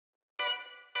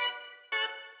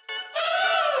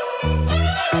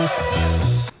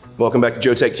Welcome back to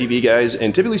Jotech TV, guys,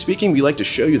 and typically speaking, we like to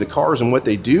show you the cars and what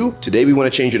they do. Today we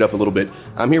want to change it up a little bit.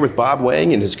 I'm here with Bob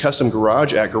Wang in his custom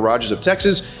garage at Garages of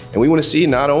Texas, and we want to see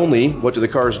not only what do the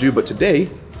cars do, but today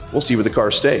we'll see where the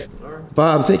cars stay.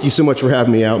 Bob, thank you so much for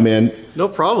having me out, man. No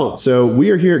problem. So we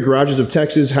are here at Garages of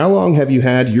Texas. How long have you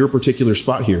had your particular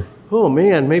spot here? Oh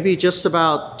man, maybe just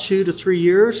about 2 to 3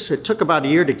 years. It took about a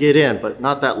year to get in, but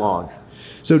not that long.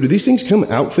 So do these things come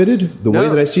outfitted? The way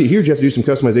that I see it here, do you have to do some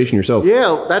customization yourself?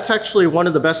 Yeah, that's actually one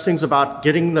of the best things about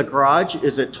getting the garage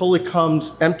is it totally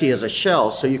comes empty as a shell,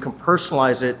 so you can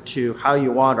personalize it to how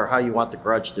you want or how you want the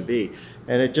garage to be.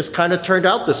 And it just kind of turned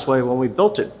out this way when we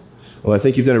built it. Well, I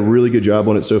think you've done a really good job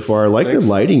on it so far. I like the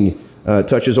lighting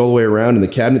touches all the way around and the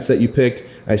cabinets that you picked.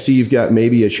 I see you've got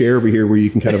maybe a chair over here where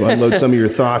you can kind of unload some of your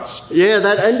thoughts. Yeah,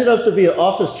 that ended up to be an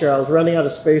office chair. I was running out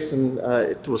of space and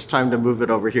it was time to move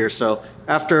it over here. So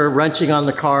after wrenching on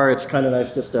the car, it's kind of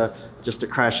nice just to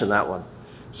crash in that one.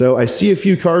 So I see a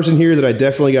few cars in here that I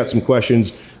definitely got some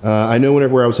questions. I know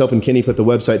whenever I was helping Kenny put the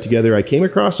website together, I came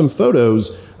across some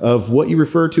photos of what you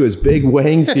refer to as Big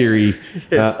Wang theory.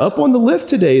 Up on the lift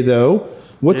today, though.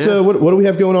 What do we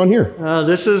have going on here?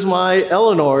 This is my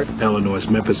Eleanor. Eleanor's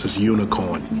Memphis'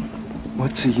 unicorn.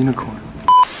 What's a unicorn?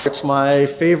 It's my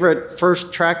favorite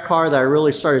first track car that I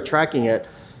really started tracking it.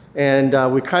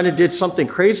 And we kind of did something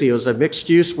crazy. It was a mixed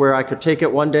use where I could take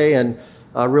it one day and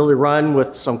really run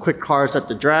with some quick cars at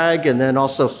the drag and then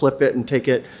also flip it and take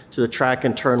it to the track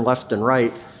and turn left and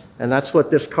right. And that's what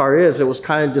this car is. It was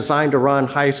kind of designed to run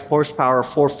high horsepower,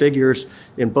 4 figures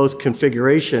in both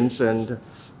configurations. And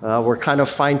we're kind of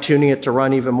fine-tuning it to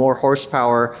run even more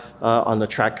horsepower on the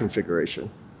track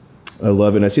configuration. I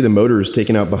love it. And I see the motors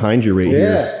taken out behind you right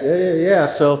here. Yeah.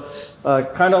 So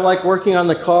kind of like working on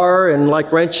the car and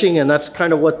like wrenching, and that's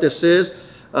kind of what this is.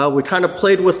 We kind of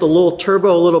played with the little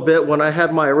turbo a little bit. When I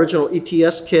had my original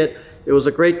ETS kit, it was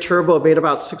a great turbo, made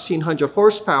about 1,600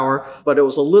 horsepower, but it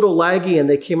was a little laggy, and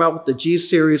they came out with the G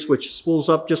series, which spools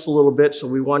up just a little bit, so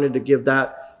we wanted to give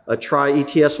that a try.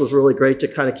 ETS was really great to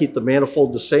kind of keep the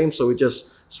manifold the same, so we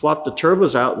just swapped the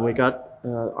turbos out and we got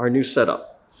our new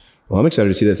setup. Well, I'm excited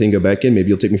to see that thing go back in. Maybe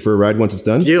you'll take me for a ride once it's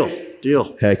done?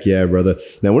 Deal. Heck yeah, brother.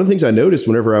 Now, one of the things I noticed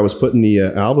whenever I was putting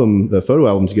the photo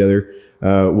album together,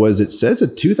 was it says a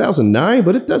 2009,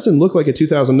 but it doesn't look like a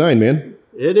 2009, man.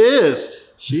 It is.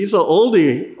 She's an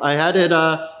oldie. I had it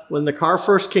when the car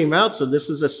first came out, so this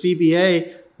is a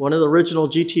CBA, one of the original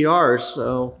GTRs.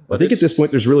 So I think at this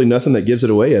point, there's really nothing that gives it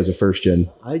away as a first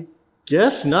gen. I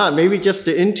guess not. Maybe just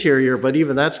the interior, but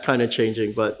even that's kind of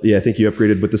changing. But yeah, I think you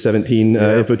upgraded with the 17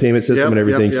 infotainment system and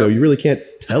everything, so you really can't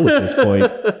tell at this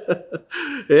point.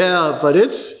 Yeah,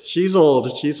 but she's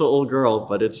old. She's an old girl,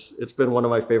 but it's been one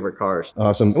of my favorite cars.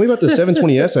 Awesome. What about the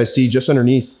 720S I see just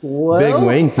underneath Big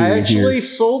Wang theory I actually here?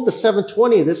 sold the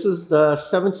 720. This is the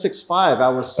 765. I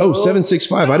was so... Oh,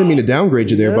 765. I didn't mean to downgrade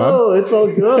you there, Bob. No, it's all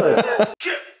good.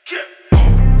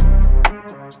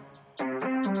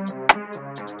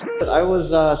 I was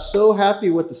so happy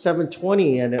with the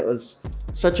 720, and it was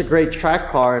such a great track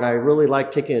car, and I really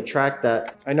like taking a track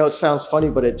that, I know it sounds funny,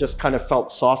 but it just kind of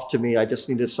felt soft to me. I just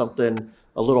needed something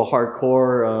a little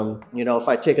hardcore. You know, if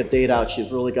I take a date out,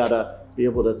 she's really got to be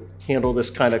able to handle this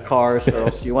kind of car.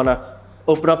 So you want to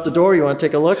open up the door? You want to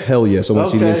take a look? Hell yes, I want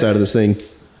to see the inside of this thing.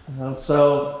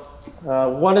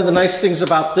 One of the nice things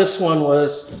about this one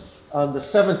was the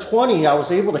 720, I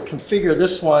was able to configure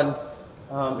this one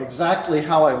exactly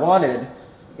how I wanted.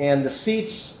 And the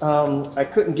seats, I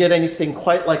couldn't get anything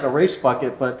quite like a race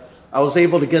bucket, but I was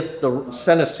able to get the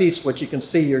center seats, which you can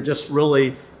see you're just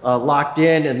really locked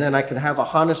in, and then I can have a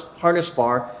harness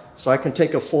bar, so I can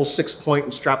take a full 6-point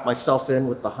and strap myself in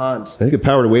with the Hans. I think the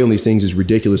power to weight on these things is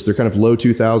ridiculous. They're kind of low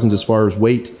 2000s as far as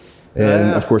weight.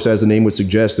 And of course, as the name would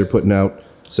suggest, they're putting out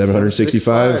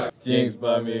 765. Jinx,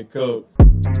 buy me a Coke.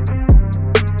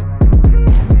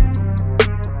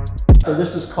 So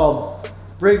this is called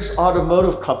Briggs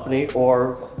Automotive Company,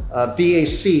 or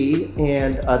BAC,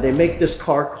 and they make this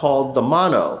car called the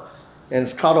Mono. And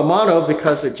it's called a Mono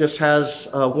because it just has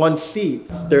one seat.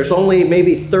 There's only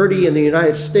maybe 30 in the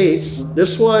United States.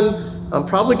 This one I'm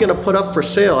probably gonna put up for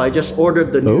sale. I just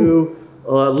ordered the new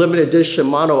limited edition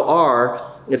Mono R.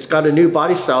 It's got a new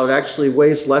body style. It actually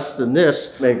weighs less than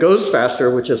this, and it goes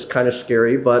faster, which is kind of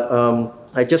scary, but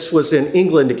I just was in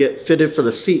England to get fitted for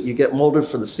the seat. You get molded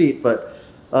for the seat, but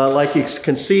like you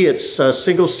can see, it's a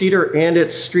single-seater and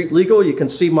it's street legal. You can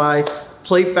see my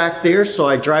plate back there, so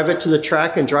I drive it to the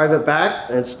track and drive it back.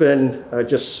 And it's been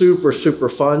just super, super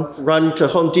fun. Run to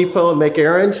Home Depot and make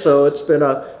errands, so it's been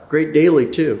a great daily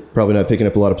too. Probably not picking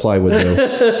up a lot of plywood though.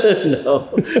 No,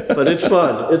 but it's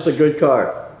fun. It's a good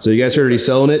car. So you guys heard he's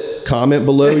selling it. Comment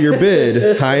below your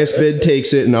bid. Highest bid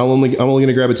takes it, and I'm only going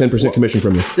to grab a 10% commission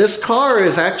from you. This car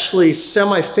is actually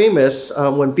semi-famous.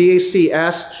 When BAC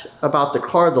asked about the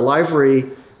car, the livery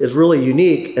is really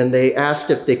unique, and they asked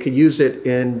if they could use it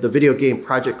in the video game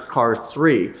Project Car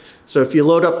 3. So if you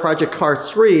load up Project Car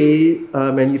 3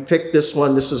 and you pick this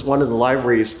one, this is one of the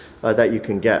liveries that you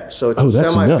can get. So it's a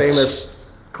semi-famous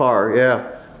car,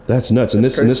 yeah. That's nuts, and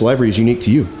this livery is unique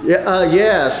to you. Yeah,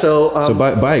 yeah. So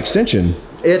by extension,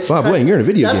 it's Bob Wang, you're in a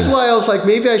video game. That's why I was like,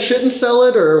 maybe I shouldn't sell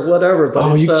it or whatever.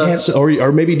 But you can't sell,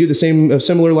 or maybe do the same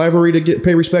similar livery to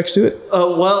pay respects to it.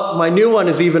 Well, my new one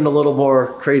is even a little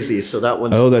more crazy. So that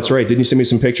one's. Oh, that's right. Didn't you send me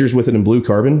some pictures with it in blue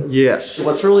carbon? Yes.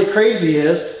 What's really crazy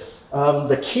is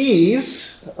the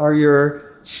keys are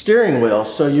your steering wheel.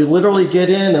 So you literally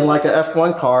get in, and like a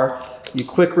F1 car, you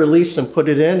quick release and put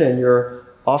it in, and you're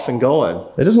off and going.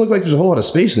 It doesn't look like there's a whole lot of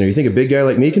space in there. You think a big guy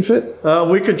like me can fit?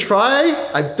 We could try.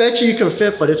 I bet you can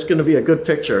fit, but it's going to be a good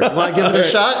picture. You want to give it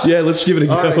a shot? Yeah, let's give it a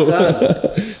go. All right,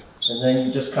 done. And then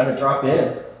you just kind of drop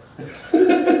in.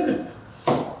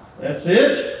 That's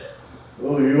it.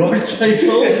 Oh, you are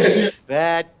tight.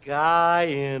 That guy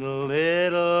in a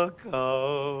little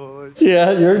coat.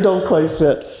 Yeah, yours don't quite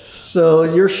fit. So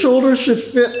your shoulders should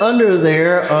fit under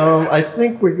there. I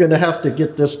think we're gonna have to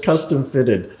get this custom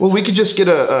fitted. Well, we could just get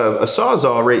a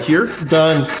Sawzall right here.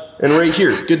 Done. And right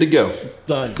here, good to go.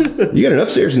 Done. You got an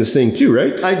upstairs in this thing too,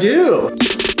 right? I do.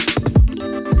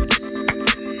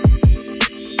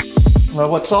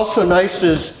 What's also nice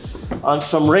is on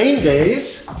some rain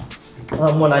days,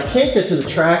 when I can't get to the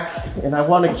track and I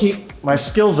want to keep my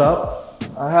skills up,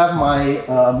 I have my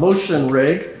motion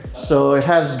rig. So it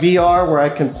has VR where I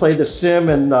can play the sim,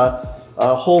 and the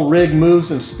whole rig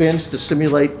moves and spins to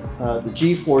simulate the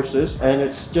G-forces, and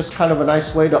it's just kind of a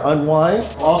nice way to unwind.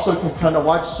 Also can kind of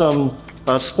watch some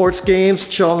sports games,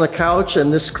 chill on the couch,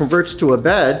 and this converts to a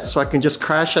bed, so I can just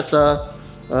crash at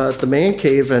the man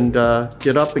cave and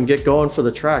get up and get going for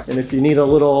the track. And if you need a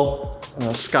little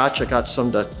scotch, I got some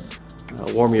to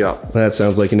warm you up. That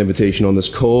sounds like an invitation on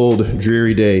this cold,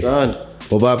 dreary day. Done.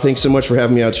 Well, Bob, thanks so much for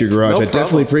having me out to your garage. I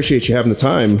definitely appreciate you having the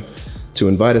time to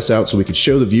invite us out so we could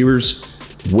show the viewers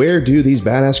where do these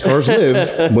badass cars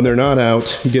live when they're not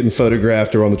out getting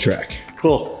photographed or on the track.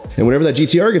 Cool. And whenever that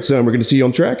GTR gets done, we're going to see you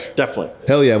on the track? Definitely.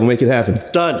 Hell yeah, we'll make it happen.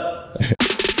 Done.